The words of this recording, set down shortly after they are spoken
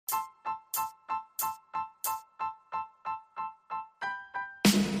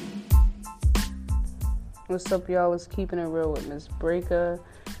What's up, y'all? It's Keeping It Real with Miss Breaker.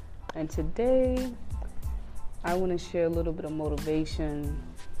 And today, I want to share a little bit of motivation.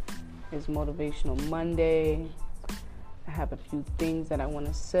 It's Motivational Monday. I have a few things that I want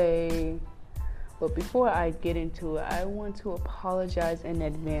to say. But before I get into it, I want to apologize in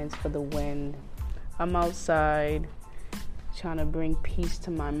advance for the wind. I'm outside trying to bring peace to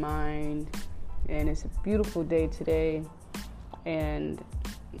my mind. And it's a beautiful day today. And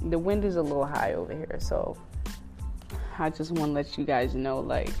the wind is a little high over here, so I just want to let you guys know,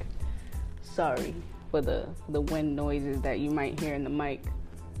 sorry for the wind noises that you might hear in the mic.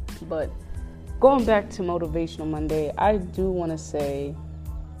 But going back to Motivational Monday, I do want to say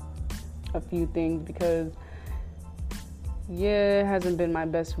a few things because, it hasn't been my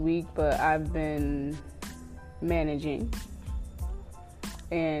best week, but I've been managing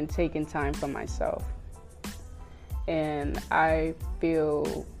and taking time for myself. And I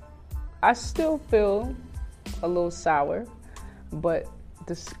still feel a little sour, but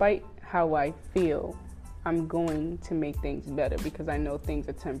despite how I feel, I'm going to make things better because I know things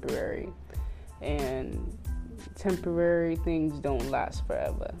are temporary, and temporary things don't last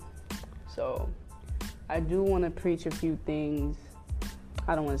forever. So I do want to preach a few things.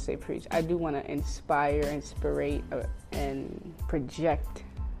 I don't want to say preach. I do want to inspirate, and project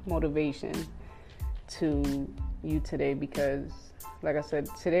motivation to you today because, like I said,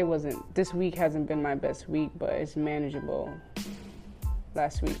 this week hasn't been my best week, but it's manageable.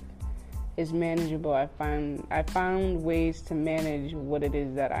 Last week is manageable. I found ways to manage what it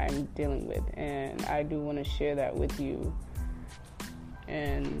is that I'm dealing with, and I do want to share that with you.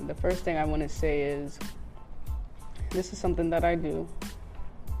 And the first thing I want to say is this is something that I do,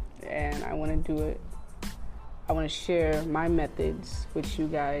 and I want to do it. I want to share my methods with you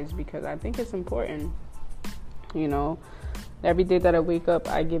guys because I think it's important. Every day that I wake up,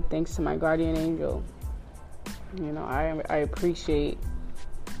 I give thanks to my guardian angel. I appreciate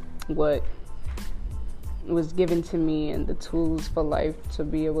what was given to me and the tools for life to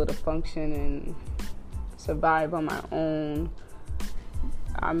be able to function and survive on my own.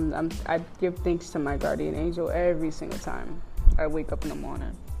 I give thanks to my guardian angel every single time I wake up in the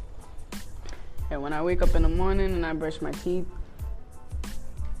morning. And when I wake up in the morning and I brush my teeth,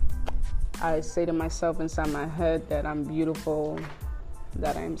 I say to myself inside my head that I'm beautiful,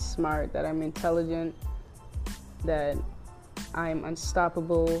 that I'm smart, that I'm intelligent, that I'm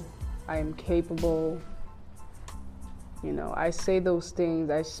unstoppable, I am capable. I say those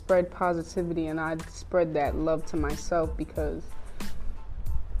things, I spread positivity, and I spread that love to myself because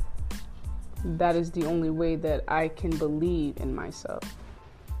that is the only way that I can believe in myself.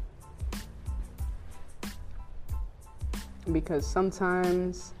 Because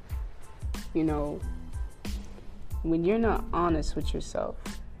sometimes, when you're not honest with yourself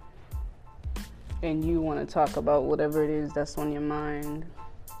and you want to talk about whatever it is that's on your mind,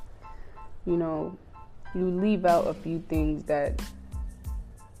 you leave out a few things that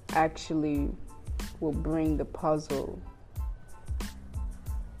actually will bring the puzzle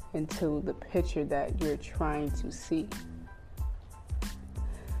into the picture that you're trying to see.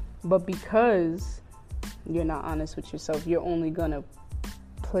 But because you're not honest with yourself, you're only going to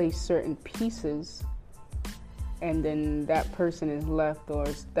place certain pieces, and then that person is left, or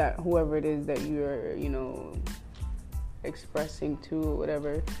that whoever it is that you're expressing to or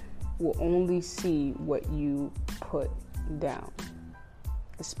whatever will only see what you put down,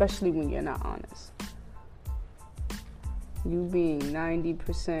 especially when you're not honest. You being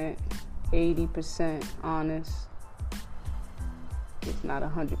 90%, 80% honest is not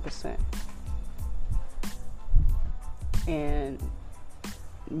 100%. And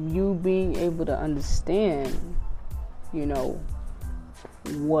you being able to understand,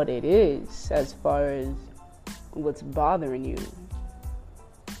 what it is as far as what's bothering you,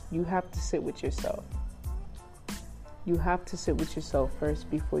 you have to sit with yourself. You have to sit with yourself first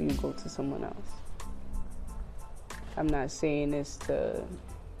before you go to someone else. I'm not saying this to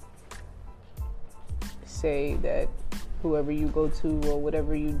say that whoever you go to or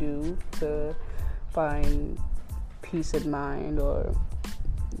whatever you do to find peace of mind or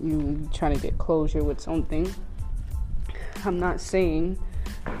you trying to get closure with something. I'm not saying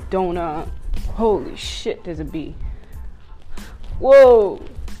don't, holy shit, there's a bee. Whoa,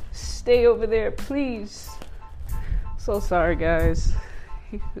 stay over there, please. So sorry, guys.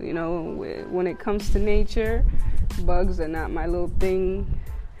 When it comes to nature, bugs are not my little thing.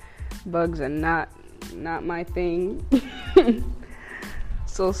 Bugs are not my thing.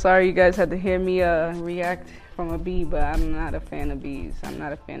 So sorry you guys had to hear me react from a bee, but I'm not a fan of bees. I'm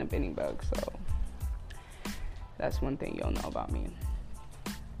not a fan of any bugs, so that's one thing you'll know about me.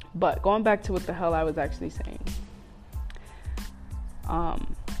 But going back to what the hell I was actually saying.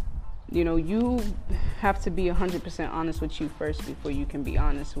 You have to be 100% honest with you first before you can be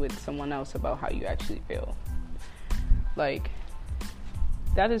honest with someone else about how you actually feel. Like,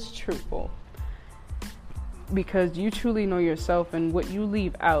 that is truthful. Because you truly know yourself, and what you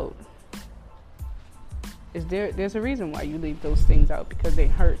leave out is there's a reason why you leave those things out, because they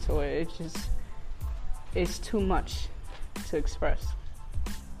hurt, or it's too much to express.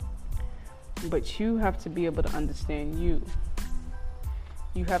 But you have to be able to understand you.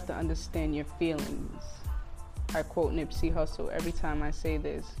 You have to understand your feelings. I quote Nipsey Hussle every time I say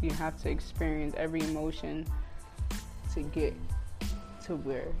this. You have to experience every emotion to get to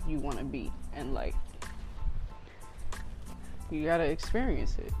where you want to be in life. You got to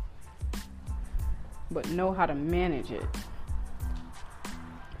experience it. But know how to manage it.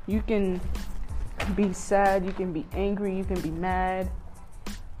 You can be sad, you can be angry, you can be mad.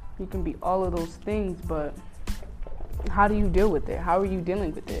 You can be all of those things, but how do you deal with it? How are you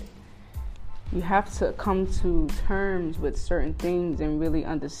dealing with it? You have to come to terms with certain things and really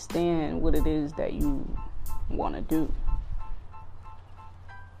understand what it is that you want to do.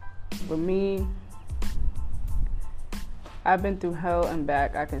 For me, I've been through hell and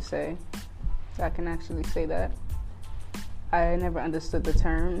back, I can say. I can actually say that. I never understood the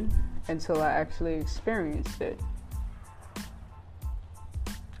term until I actually experienced it.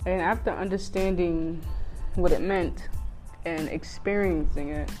 And after understanding what it meant and experiencing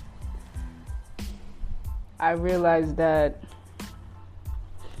it, I realized that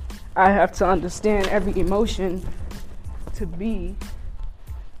I have to understand every emotion to be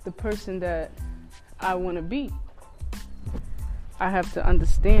the person that I want to be. I have to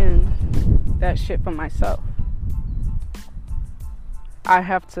understand that shit for myself. I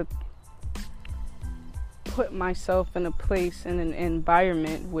have to put myself in a place, in an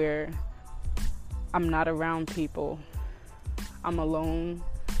environment where I'm not around people. I'm alone.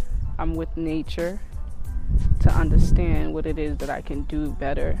 I'm with nature, to understand what it is that I can do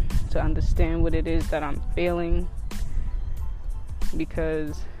better, to understand what it is that I'm feeling,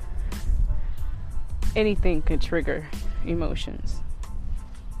 because anything can trigger emotions.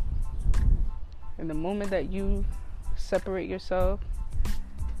 And the moment that you separate yourself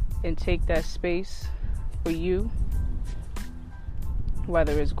and take that space for you,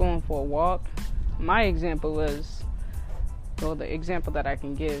 whether it's going for a walk. My example is, well, the example that I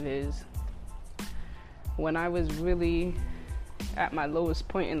can give is when I was really at my lowest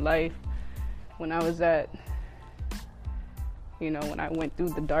point in life, when I was at, when I went through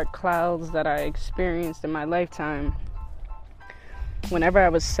the dark clouds that I experienced in my lifetime, whenever I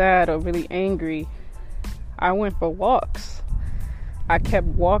was sad or really angry, I went for walks. I kept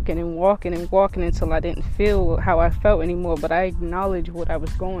walking and walking and walking until I didn't feel how I felt anymore, but I acknowledged what I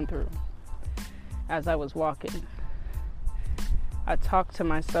was going through as I was walking. I talked to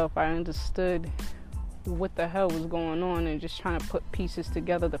myself. I understood what the hell was going on and just trying to put pieces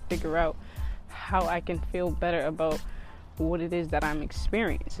together to figure out how I can feel better about what it is that I'm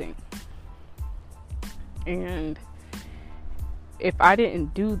experiencing. And if I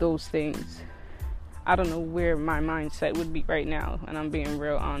didn't do those things, I don't know where my mindset would be right now, and I'm being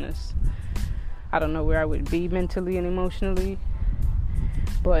real honest. I don't know where I would be mentally and emotionally,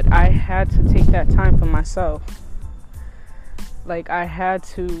 but I had to take that time for myself. Like, I had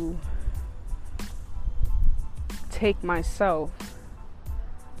to take myself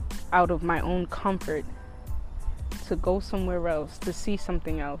out of my own comfort to go somewhere else, to see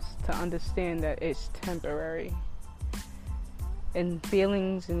something else, to understand that it's temporary. And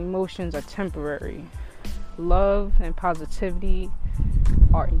feelings and emotions are temporary. Love and positivity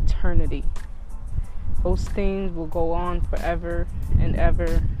are eternity. Those things will go on forever and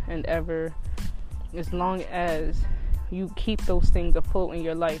ever and ever, as long as you keep those things afloat in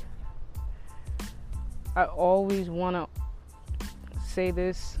your life. I always want to say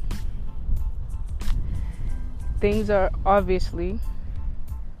this. Things are obviously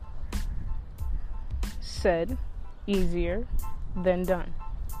said easier than done.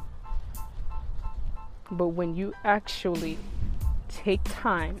 But when you actually take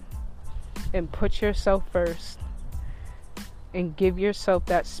time and put yourself first and give yourself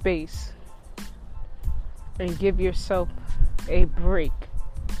that space and give yourself a break,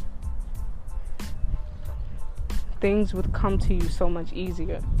 things would come to you so much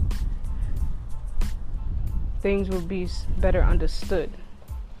easier. Things will be better understood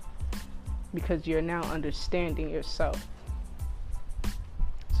because you're now understanding yourself.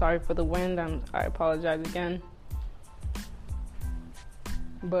 Sorry for the wind. I apologize again.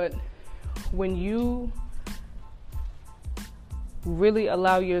 But when you really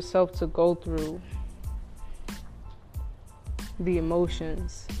allow yourself to go through the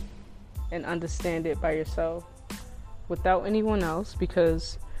emotions and understand it by yourself without anyone else,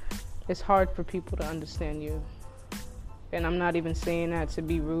 because it's hard for people to understand you. And I'm not even saying that to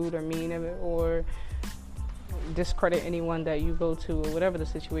be rude or mean or discredit anyone that you go to, or whatever the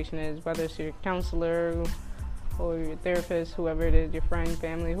situation is, whether it's your counselor or your therapist, whoever it is, your friend,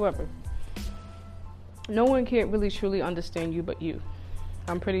 family, whoever. No one can really truly understand you but you.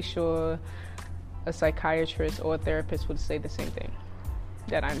 I'm pretty sure a psychiatrist or a therapist would say the same thing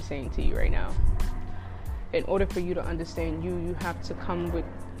that I'm saying to you right now. In order for you to understand you, you have to come with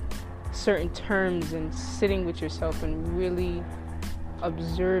certain terms and sitting with yourself and really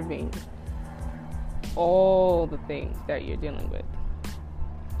observing all the things that you're dealing with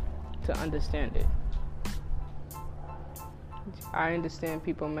to understand it. I understand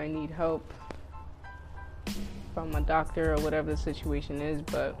people might need help from a doctor or whatever the situation is,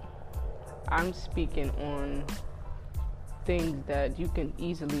 but I'm speaking on things that you can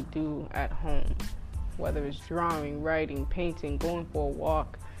easily do at home, whether it's drawing, writing, painting, going for a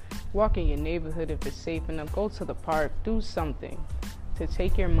walk, walking your neighborhood if it's safe enough, go to the park, do something to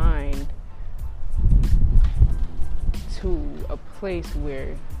take your mind to a place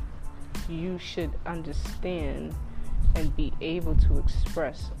where you should understand and be able to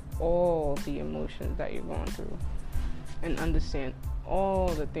express all the emotions that you're going through and understand all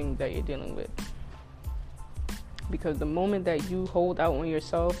the things that you're dealing with. Because the moment that you hold out on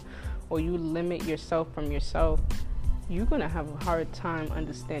yourself or you limit yourself from yourself, you're going to have a hard time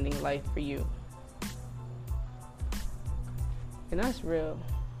understanding life for you. And that's real.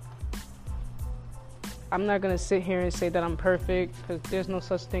 I'm not going to sit here and say that I'm perfect, because there's no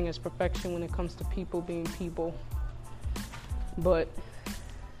such thing as perfection when it comes to people being people. But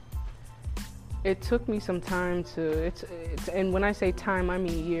it took me some time and when I say time, I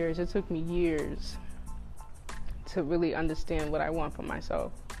mean years. It took me years to really understand what I want for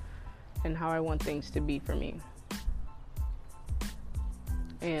myself and how I want things to be for me.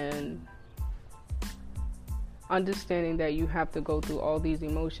 And understanding that you have to go through all these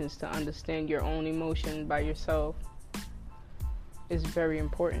emotions to understand your own emotion by yourself is very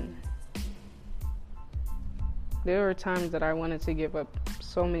important. There were times that I wanted to give up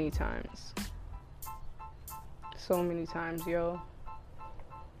so many times. So many times, yo.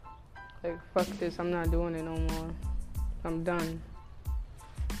 Like, fuck this, I'm not doing it no more. I'm done.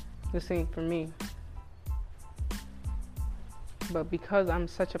 This ain't for me. But because I'm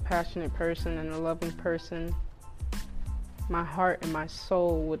such a passionate person and a loving person, my heart and my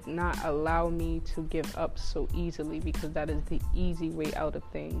soul would not allow me to give up so easily, because that is the easy way out of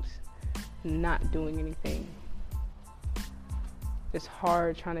things. Not doing anything. It's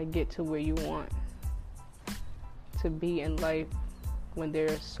hard trying to get to where you want to be in life when there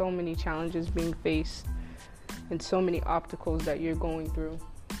are so many challenges being faced and so many obstacles that you're going through.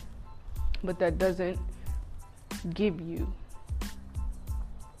 But that doesn't give you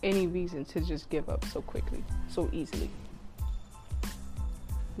any reason to just give up so quickly, so easily.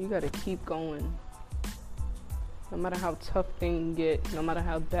 You gotta keep going. No matter how tough things get, no matter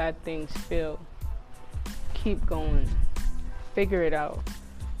how bad things feel, keep going. Figure it out.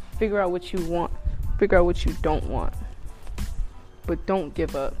 Figure out what you want. Figure out what you don't want. But don't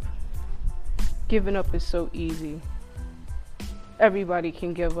give up. Giving up is so easy. Everybody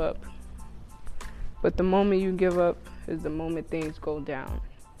can give up. But the moment you give up is the moment things go down.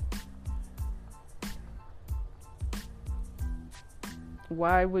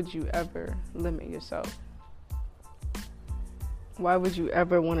 Why would you ever limit yourself? Why would you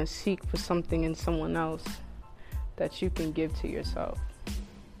ever want to seek for something in someone else that you can give to yourself?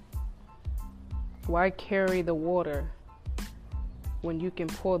 Why carry the water when you can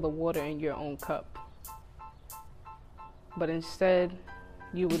pour the water in your own cup? But instead,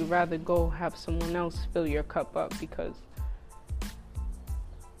 you would rather go have someone else fill your cup up because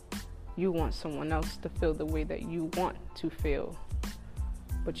you want someone else to feel the way that you want to feel,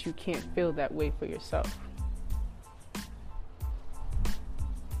 but you can't feel that way for yourself.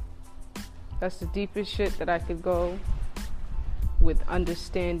 That's the deepest shit that I could go with,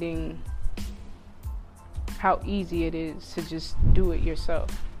 understanding how easy it is to just do it yourself.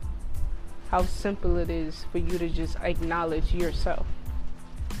 How simple it is for you to just acknowledge yourself.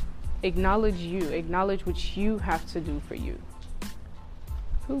 Acknowledge you. Acknowledge what you have to do for you.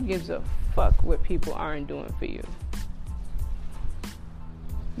 Who gives a fuck what people aren't doing for you?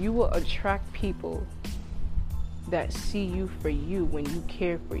 You will attract people that see you for you when you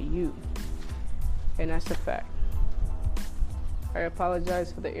care for you. And that's a fact. I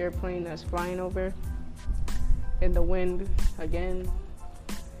apologize for the airplane that's flying over. in the wind again.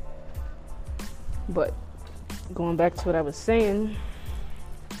 But going back to what I was saying,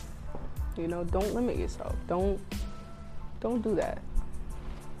 don't limit yourself. Don't do that.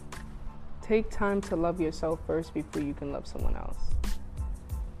 Take time to love yourself first before you can love someone else.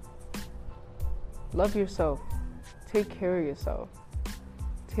 Love yourself. Take care of yourself.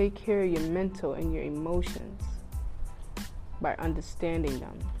 Take care of your mental and your emotions by understanding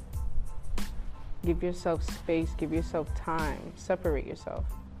them. Give yourself space. Give yourself time. Separate yourself.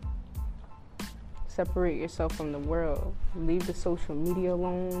 Separate yourself from the world. Leave the social media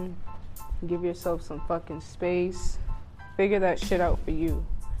alone. Give yourself some fucking space. Figure that shit out for you,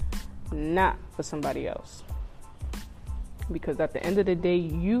 not for somebody else. Because at the end of the day,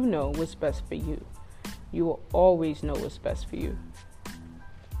 you know what's best for you. You will always know what's best for you.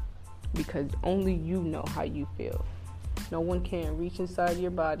 Because only you know how you feel. No one can reach inside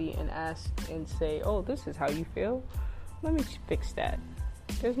your body and ask and say, oh, this is how you feel. Let me fix that.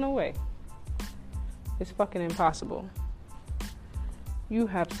 There's no way. It's fucking impossible. You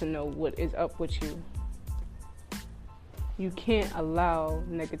have to know what is up with you. You can't allow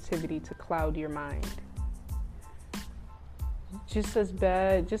negativity to cloud your mind. Just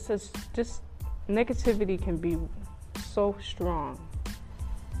negativity can be so strong,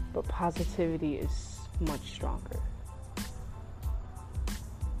 but positivity is much stronger.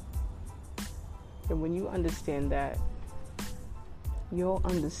 And when you understand that, you'll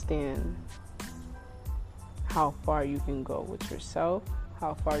understand how far you can go with yourself,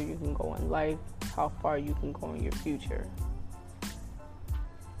 how far you can go in life, how far you can go in your future.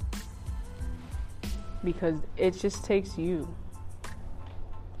 Because it just takes you.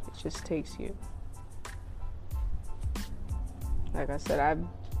 It just takes you. Like I said,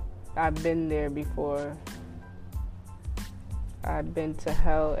 I've been there before. I've been to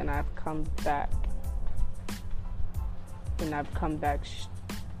hell and I've come back. And I've come back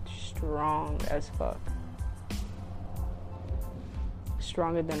strong as fuck.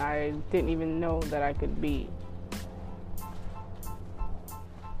 Stronger than I didn't even know that I could be.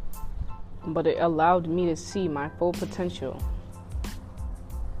 But it allowed me to see my full potential.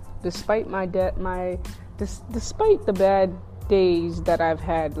 Despite despite the bad days that I've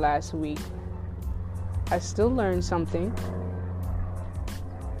had last week, I still learned something,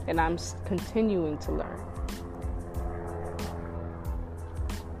 and I'm continuing to learn.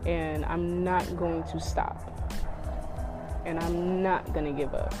 And I'm not going to stop. And I'm not going to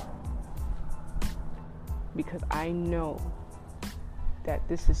give up. Because I know that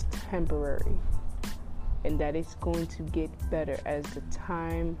this is temporary. And that it's going to get better as the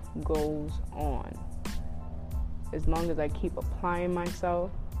time goes on. As long as I keep applying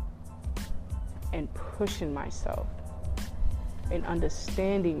myself and pushing myself and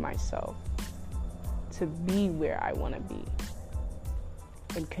understanding myself to be where I want to be.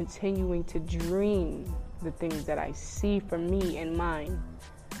 And continuing to dream the things that I see for me and mine,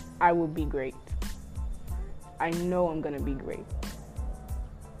 I will be great. I know I'm going to be great.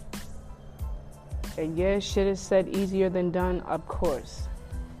 And yeah, shit is said easier than done, of course.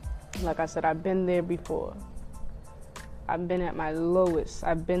 Like I said, I've been there before. I've been at my lowest.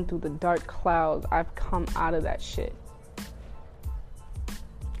 I've been through the dark clouds. I've come out of that shit.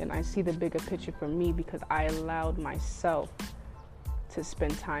 And I see the bigger picture for me because I allowed myself to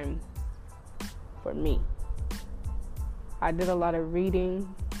spend time for me. I did a lot of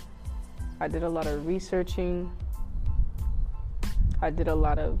reading. I did a lot of researching. I did a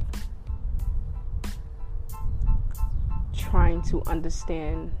lot of trying to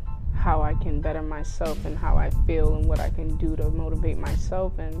understand how I can better myself and how I feel and what I can do to motivate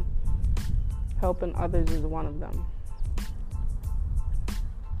myself, and helping others is one of them.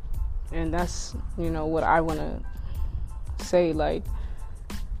 And that's, what I want to say. Like,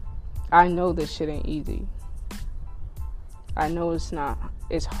 I know this shit ain't easy. I know it's not.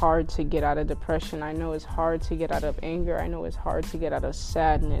 It's hard to get out of depression. I know it's hard to get out of anger. I know it's hard to get out of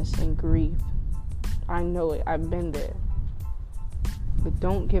sadness and grief. I know it. I've been there. But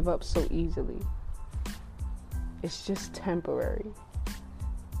don't give up so easily. It's just temporary.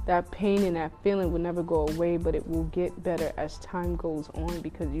 That pain and that feeling will never go away, but it will get better as time goes on,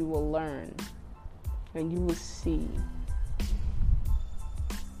 because you will learn and you will see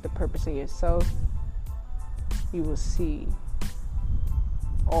the purpose in yourself. You will see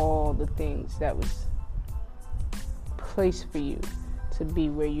all the things that was placed for you to be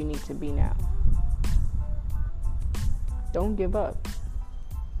where you need to be now. Don't give up.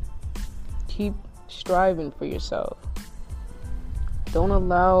 Keep striving for yourself. Don't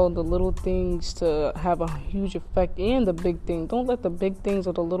allow the little things to have a huge effect, and the big things. Don't let the big things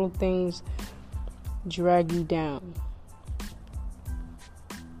or the little things drag you down.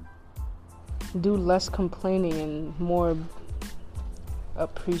 Do less complaining and more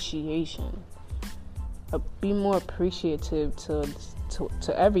appreciation. Be more appreciative to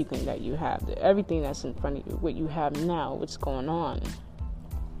everything that you have, everything that's in front of you, what you have now, what's going on.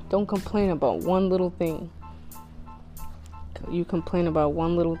 Don't complain about one little thing. You complain about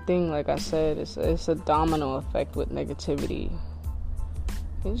one little thing, like I said, it's a domino effect with negativity.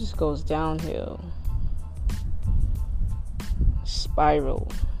 It just goes downhill. Spiral.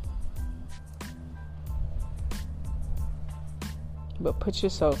 But put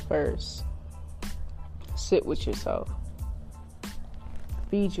yourself first. Sit with yourself.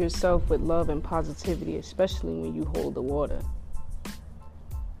 Feed yourself with love and positivity, especially when you hold the water.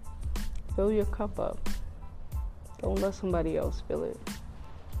 Fill your cup up. Don't let somebody else fill it.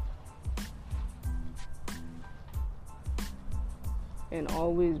 And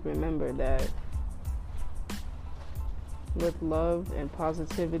always remember that with love and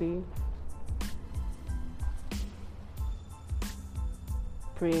positivity,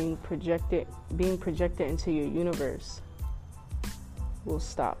 being projected into your universe will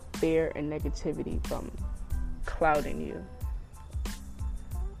stop fear and negativity from clouding you.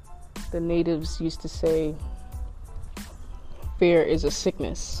 The natives used to say, fear is a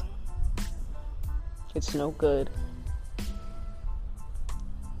sickness. It's no good.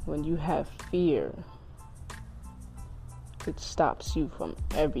 When you have fear, it stops you from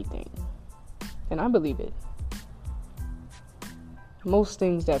everything. And I believe it. Most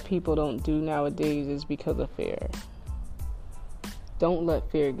things that people don't do nowadays is because of fear. Don't let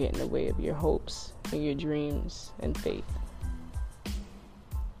fear get in the way of your hopes and your dreams and faith.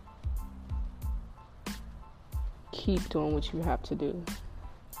 Keep doing what you have to do.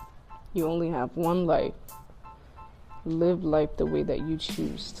 You only have one life. Live life the way that you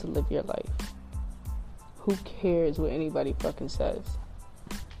choose to live your life. Who cares what anybody fucking says?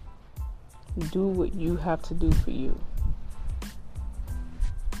 Do what you have to do for you.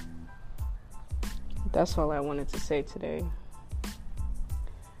 That's all I wanted to say today.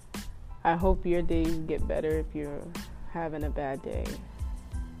 I hope your days get better if you're having a bad day.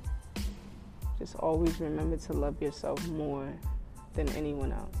 Just always remember to love yourself more than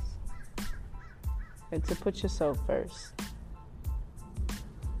anyone else. And to put yourself first.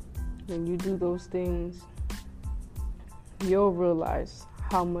 When you do those things, you'll realize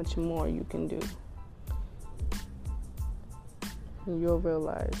how much more you can do. And you'll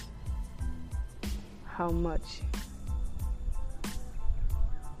realize how much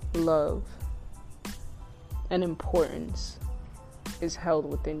love and importance is held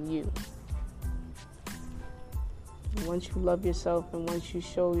within you. Once you love yourself and once you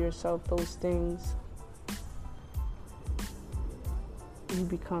show yourself those things, you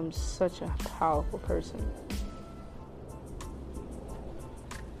become such a powerful person.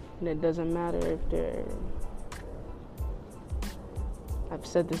 And it doesn't matter if I've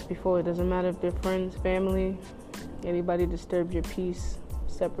said this before, it doesn't matter if they're friends, family, anybody disturbs your peace,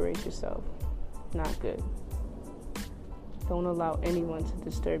 separate yourself. Not good. Don't allow anyone to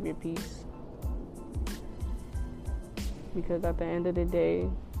disturb your peace. Because at the end of the day,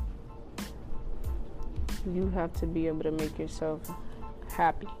 you have to be able to make yourself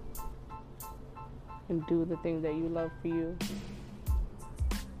happy and do the things that you love for you.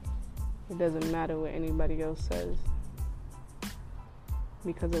 It doesn't matter what anybody else says.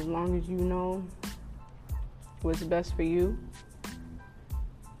 Because as long as you know what's best for you,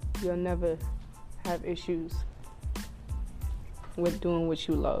 you'll never have issues with doing what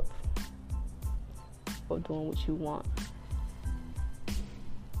you love or doing what you want.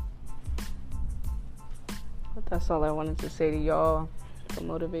 But that's all I wanted to say to y'all for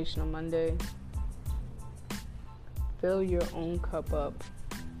Motivational Monday. Fill your own cup up.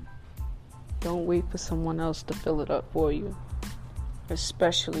 Don't wait for someone else to fill it up for you,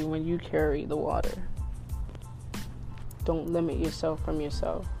 especially when you carry the water. Don't limit yourself from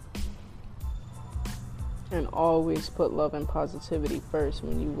yourself. And always put love and positivity first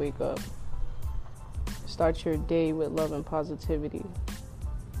when you wake up. Start your day with love and positivity.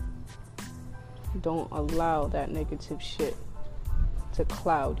 Don't allow that negative shit to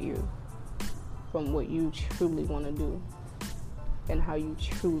cloud you from what you truly want to do and how you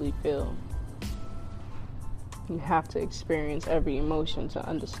truly feel. You have to experience every emotion to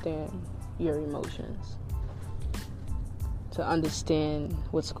understand your emotions, to understand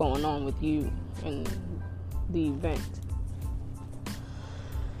what's going on with you and the event.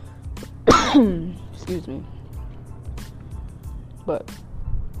 Excuse me. But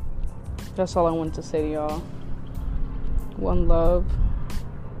that's all I wanted to say to y'all. One love.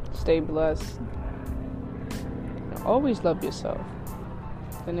 Stay blessed. always love yourself.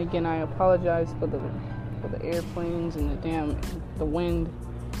 Then again, I apologize for the airplanes and the wind.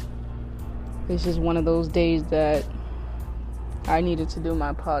 It's just one of those days that I needed to do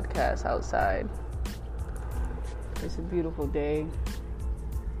my podcast outside. It's a beautiful day,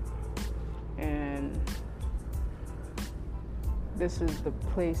 and this is the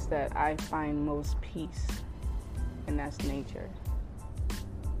place that I find most peace, and that's nature.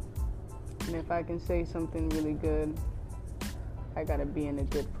 And if I can say something really good, I gotta be in a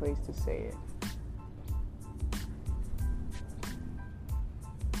good place to say it.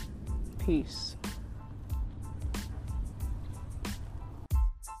 Peace.